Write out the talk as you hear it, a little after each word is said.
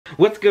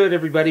What's good,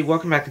 everybody?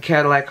 Welcome back to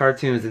Cadillac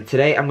Cartoonz, and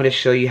today I'm going to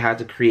show you how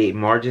to create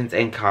margins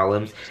and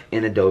columns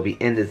in Adobe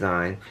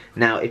InDesign.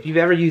 Now, if you've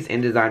ever used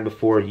InDesign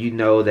before, you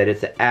know that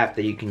it's an app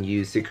that you can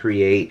use to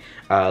create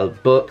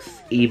books,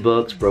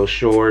 ebooks,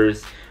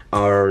 brochures,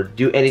 or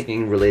do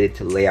anything related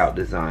to layout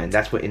design.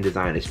 That's what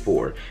InDesign is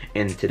for.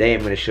 And today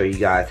I'm going to show you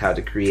guys how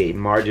to create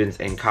margins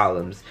and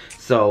columns.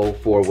 So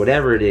for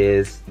whatever it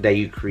is that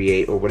you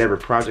create or whatever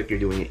project you're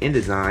doing in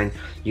InDesign,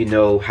 you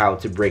know how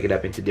to break it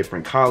up into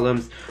different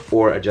columns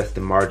or adjust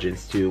the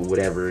margins to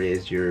whatever it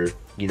is you're,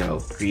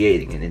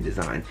 creating in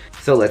InDesign.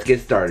 So let's get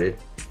started.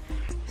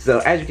 So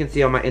as you can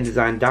see on my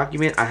InDesign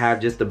document, I have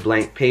just a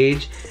blank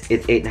page.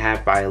 It's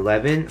 8.5 by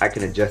 11. I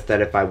can adjust that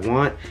if I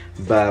want,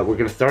 but we're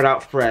gonna start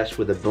out fresh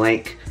with a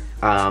blank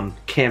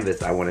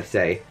canvas, I wanna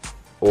say,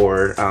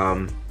 or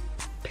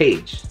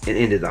page in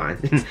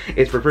InDesign.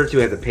 It's referred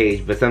to as a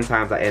page, but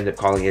sometimes I end up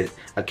calling it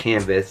a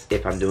canvas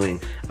if I'm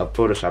doing a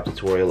Photoshop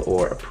tutorial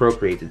or a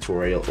Procreate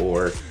tutorial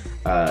or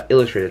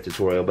Illustrator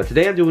tutorial. But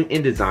today I'm doing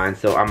InDesign,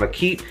 so I'm gonna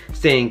keep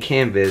saying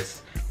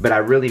canvas, but I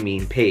really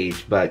mean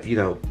page, but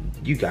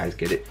you guys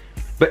get it.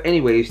 But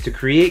anyways, to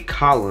create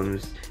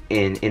columns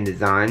in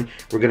InDesign,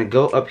 we're gonna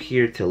go up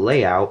here to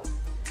layout,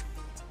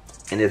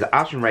 and there's an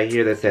option right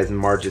here that says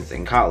margins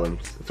and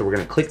columns. So we're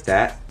gonna click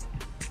that.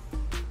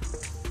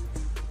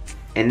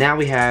 And now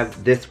we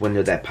have this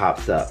window that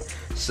pops up.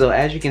 So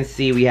as you can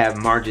see, we have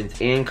margins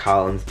and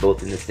columns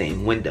both in the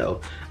same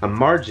window. A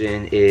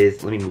margin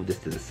is, let me move this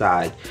to the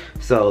side.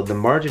 So the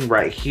margin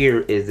right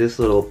here is this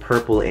little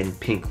purple and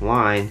pink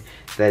line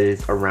that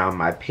is around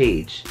my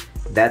page.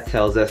 That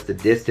tells us the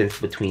distance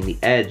between the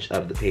edge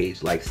of the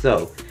page, like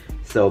so.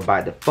 So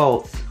by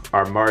default,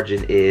 our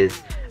margin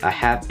is a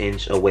 1/2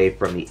 inch away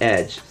from the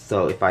edge.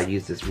 So if I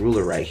use this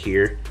ruler right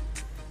here,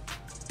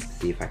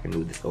 see if I can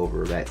move this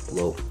over back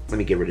low. Let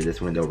me get rid of this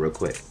window real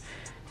quick.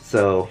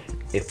 So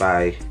if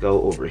I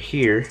go over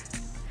here,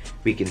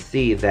 we can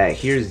see that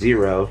here's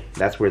 0,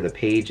 that's where the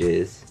page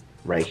is,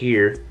 right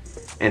here.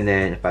 And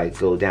then if I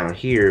go down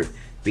here,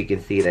 we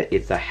can see that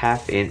it's a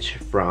 1/2 inch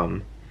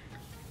from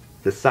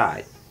the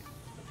side.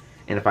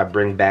 And if I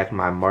bring back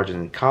my margin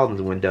and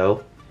columns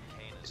window,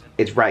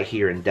 it's right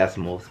here in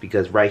decimals,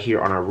 because right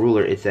here on our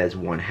ruler it says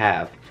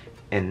 1/2,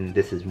 and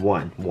this is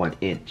 1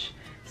 inch.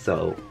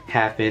 So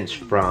 1/2 inch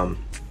from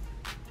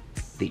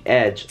the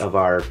edge of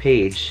our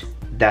page,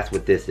 that's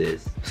what this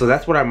is. So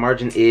that's what our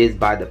margin is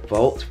by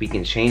default. We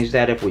can change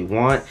that if we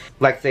want.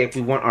 Like say if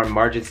we want our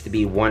margins to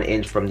be 1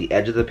 inch from the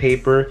edge of the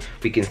paper,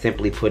 we can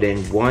simply put in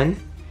 1.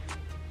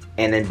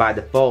 And then by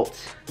default,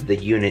 the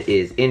unit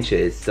is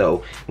inches.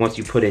 So once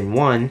you put in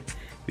 1,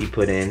 we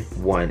put in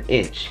 1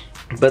 inch.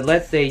 But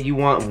let's say you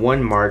want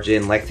one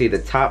margin, like say the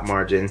top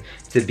margin,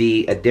 to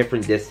be a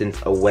different distance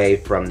away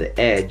from the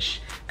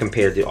edge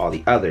compared to all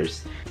the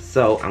others.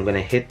 So I'm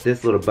gonna hit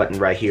this little button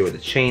right here with a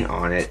chain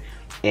on it,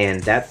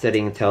 and that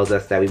setting tells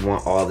us that we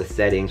want all the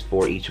settings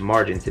for each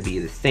margin to be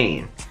the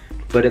same.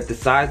 But if the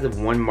size of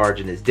one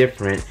margin is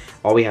different,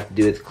 all we have to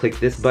do is click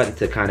this button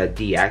to kind of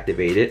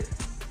deactivate it,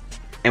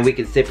 and we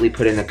can simply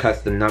put in a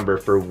custom number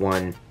for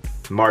one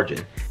margin.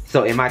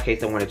 So in my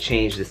case, I want to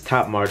change this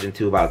top margin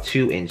to about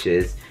 2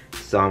 inches.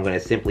 So I'm going to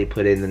simply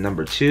put in the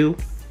number 2.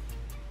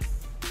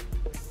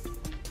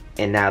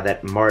 And now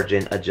that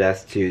margin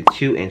adjusts to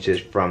 2 inches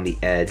from the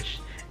edge,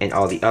 and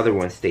all the other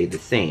ones stayed the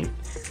same.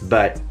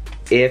 But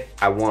if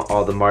I want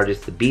all the margins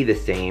to be the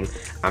same,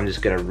 I'm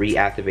just going to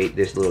reactivate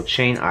this little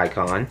chain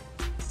icon.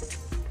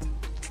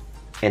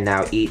 And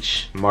now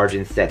each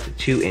margin set to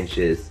 2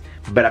 inches.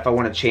 But if I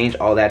want to change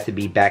all that to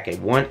be back at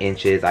 1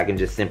 inches, I can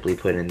just simply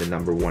put in the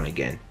number 1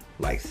 again,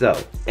 like so.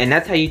 And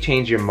that's how you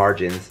change your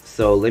margins.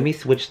 So let me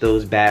switch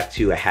those back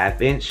to a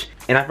 1/2 inch.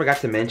 And I forgot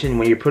to mention,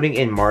 when you're putting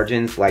in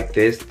margins like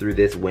this through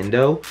this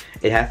window,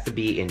 it has to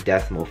be in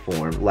decimal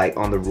form. Like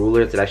on the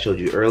rulers that I showed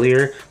you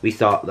earlier, we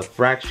saw the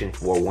fraction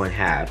for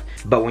 1/2.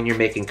 But when you're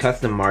making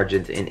custom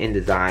margins in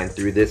InDesign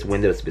through this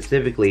window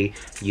specifically,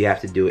 you have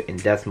to do it in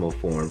decimal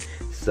form.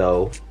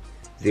 So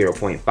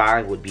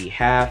 0.5 would be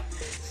 1/2.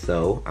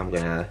 So I'm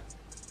gonna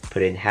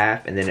put in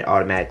 1/2, and then it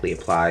automatically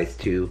applies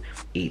to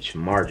each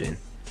margin,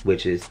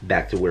 which is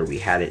back to where we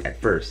had it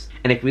at first.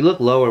 And if we look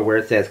lower where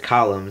it says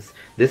columns,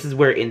 this is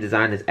where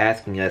InDesign is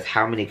asking us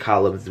how many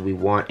columns do we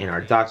want in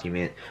our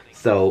document.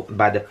 So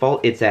by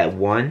default it's at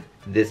 1,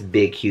 this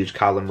big huge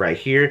column right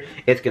here.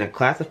 It's gonna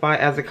classify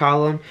as a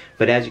column,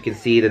 but as you can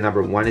see the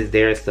number 1 is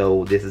there,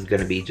 so this is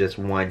gonna be just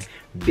one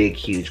big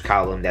huge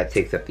column that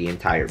takes up the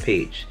entire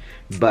page.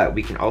 But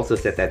we can also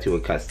set that to a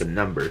custom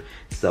number.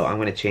 So I'm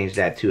gonna change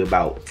that to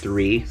about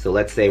 3. So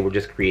let's say we're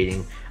just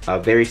creating a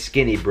very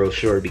skinny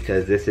brochure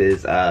because this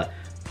is a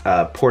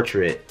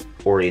portrait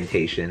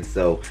orientation.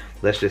 So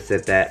let's just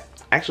set that,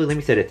 actually let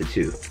me set it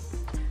to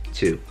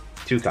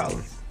 2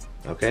 columns,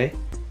 okay?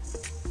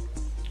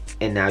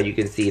 And now you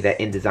can see that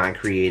InDesign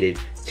created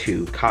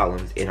 2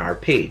 columns in our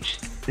page.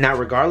 Now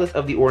regardless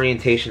of the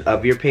orientation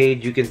of your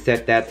page, you can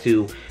set that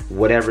to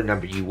whatever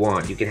number you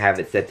want. You can have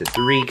it set to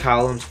 3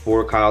 columns,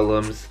 4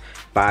 columns,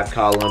 5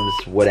 columns,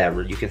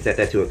 whatever. You can set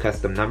that to a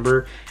custom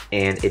number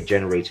and it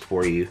generates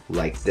for you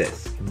like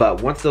this.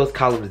 But once those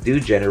columns do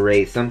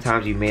generate,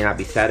 sometimes you may not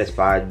be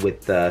satisfied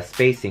with the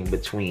spacing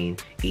between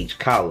each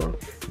column.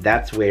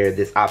 That's where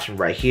this option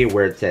right here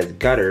where it says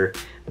gutter,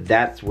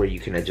 that's where you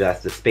can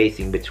adjust the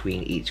spacing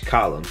between each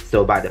column.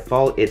 So by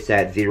default it's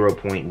at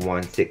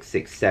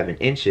 0.1667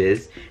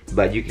 inches,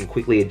 but you can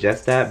quickly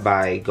adjust that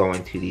by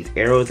going to these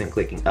arrows and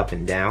clicking up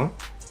and down.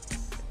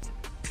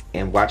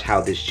 And watch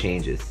how this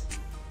changes.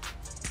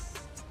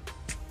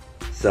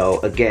 So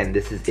again,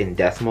 this is in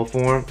decimal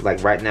form.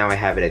 Like right now I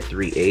have it at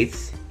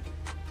 3/8.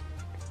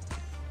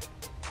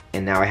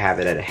 And now I have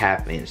it at a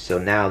 1/2 inch. So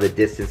now the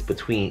distance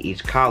between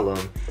each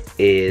column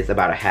is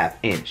about a 1/2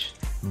 inch.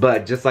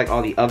 But just like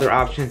all the other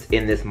options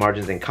in this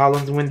margins and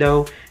columns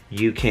window,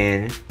 you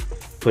can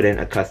put in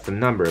a custom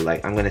number.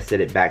 Like I'm gonna set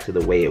it back to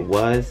the way it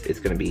was. It's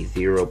gonna be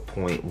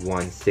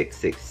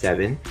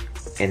 0.1667.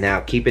 And now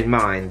keep in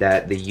mind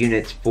that the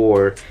units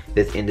for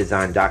this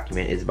InDesign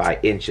document is by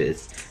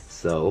inches.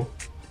 So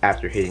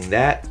after hitting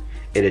that,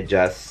 it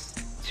adjusts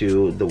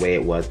to the way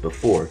it was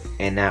before.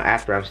 And now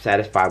after I'm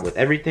satisfied with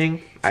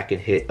everything, I can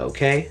hit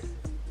OK.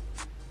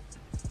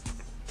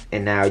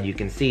 And now you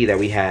can see that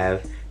we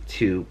have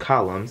 2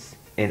 columns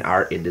in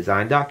our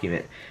InDesign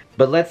document.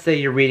 But let's say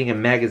you're reading a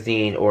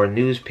magazine or a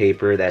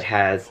newspaper that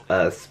has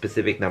a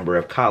specific number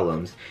of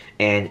columns.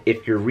 And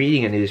if you're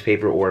reading a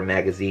newspaper or a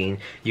magazine,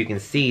 you can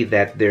see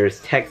that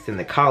there's text in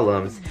the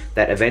columns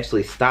that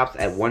eventually stops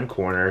at one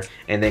corner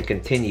and then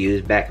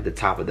continues back at the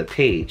top of the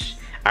page.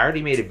 I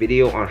already made a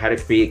video on how to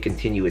create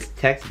continuous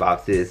text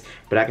boxes,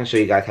 but I can show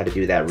you guys how to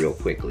do that real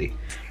quickly.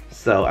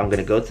 So I'm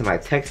gonna go to my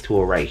text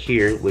tool right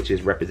here, which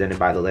is represented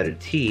by the letter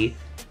T.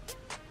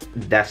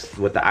 That's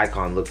what the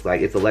icon looks like.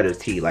 It's a letter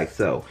T, like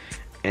so.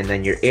 And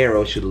then your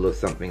arrow should look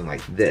something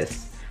like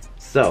this.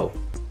 So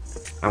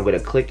I'm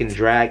gonna click and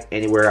drag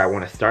anywhere I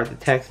wanna start the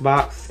text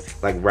box,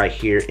 like right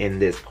here in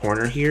this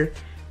corner here.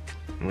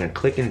 I'm gonna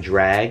click and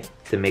drag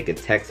to make a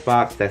text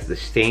box that's the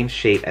same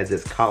shape as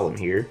this column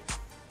here.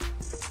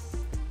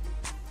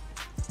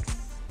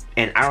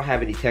 And I don't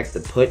have any text to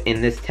put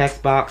in this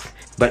text box,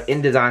 but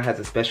InDesign has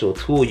a special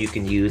tool you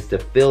can use to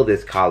fill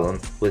this column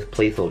with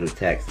placeholder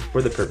text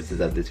for the purposes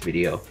of this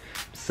video.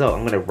 So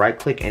I'm gonna right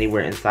click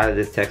anywhere inside of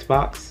this text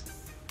box.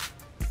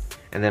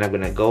 And then I'm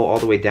gonna go all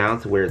the way down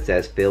to where it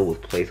says fill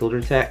with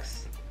placeholder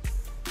text.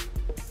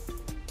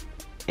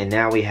 And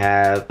now we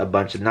have a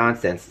bunch of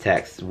nonsense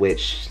text,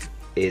 which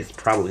is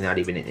probably not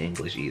even in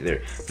English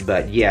either.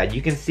 But yeah,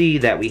 you can see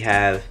that we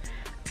have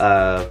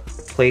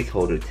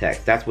placeholder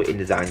text. That's what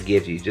InDesign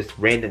gives you, just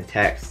random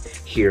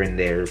text here and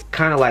there,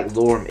 kind of like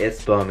lorem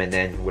ipsum and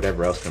then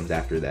whatever else comes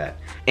after that.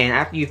 And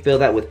after you fill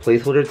that with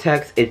placeholder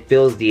text, it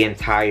fills the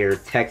entire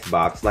text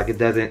box, like it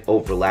doesn't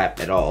overlap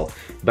at all.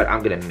 But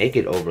I'm gonna make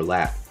it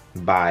overlap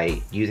by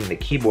using the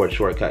keyboard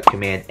shortcut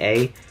Command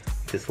A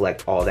to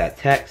select all that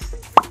text,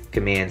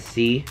 Command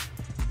C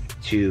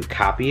to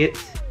copy it.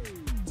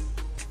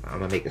 I'm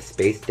gonna make a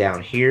space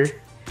down here,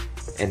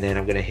 and then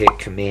I'm gonna hit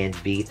Command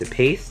V to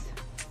paste.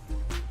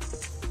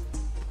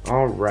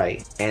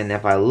 Alright, and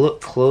if I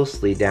look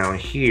closely down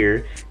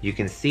here, you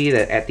can see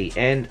that at the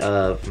end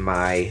of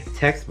my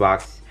text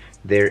box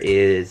there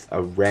is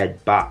a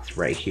red box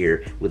right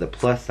here with a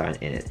plus sign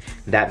in it.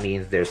 That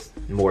means there's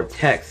more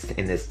text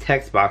in this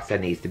text box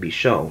that needs to be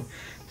shown.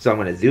 So I'm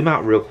going to zoom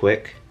out real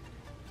quick,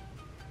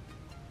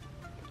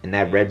 and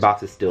that red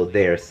box is still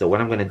there. So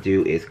what I'm going to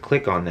do is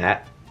click on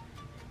that,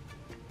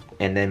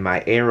 and then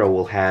my arrow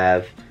will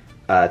have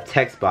a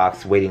text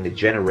box waiting to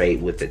generate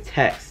with the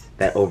text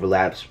that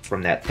overlaps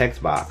from that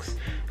text box.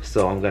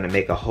 So I'm going to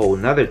make a whole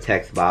nother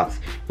text box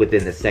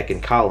within the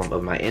second column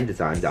of my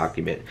InDesign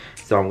document.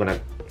 So I'm going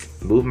to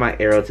move my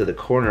arrow to the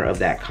corner of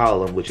that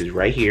column, which is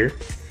right here.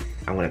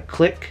 I'm going to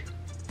click,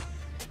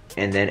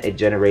 and then it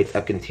generates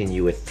a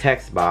continuous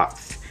text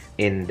box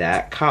in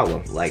that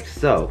column, like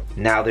so.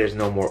 Now there's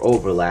no more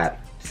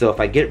overlap. So if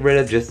I get rid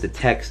of just the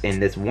text in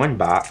this one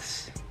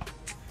box,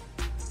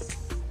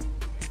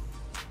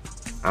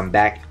 I'm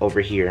back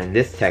over here in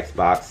this text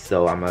box.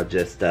 So I'm gonna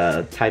just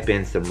type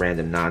in some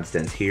random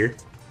nonsense here.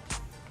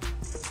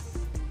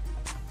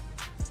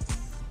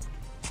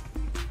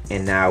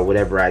 And now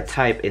whatever I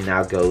type, it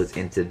now goes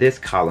into this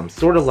column,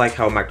 sort of like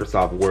how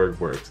Microsoft Word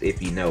works,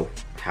 if you know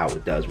how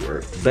it does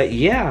work. But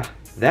yeah,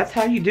 that's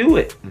how you do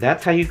it.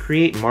 That's how you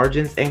create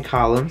margins and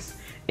columns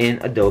in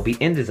Adobe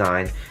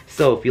InDesign.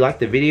 So if you liked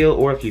the video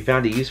or if you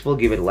found it useful,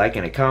 give it a like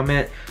and a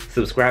comment.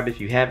 Subscribe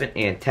if you haven't,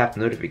 and tap the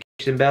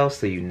notification bell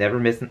so you never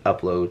miss an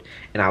upload.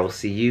 And I will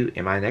see you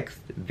in my next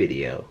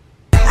video.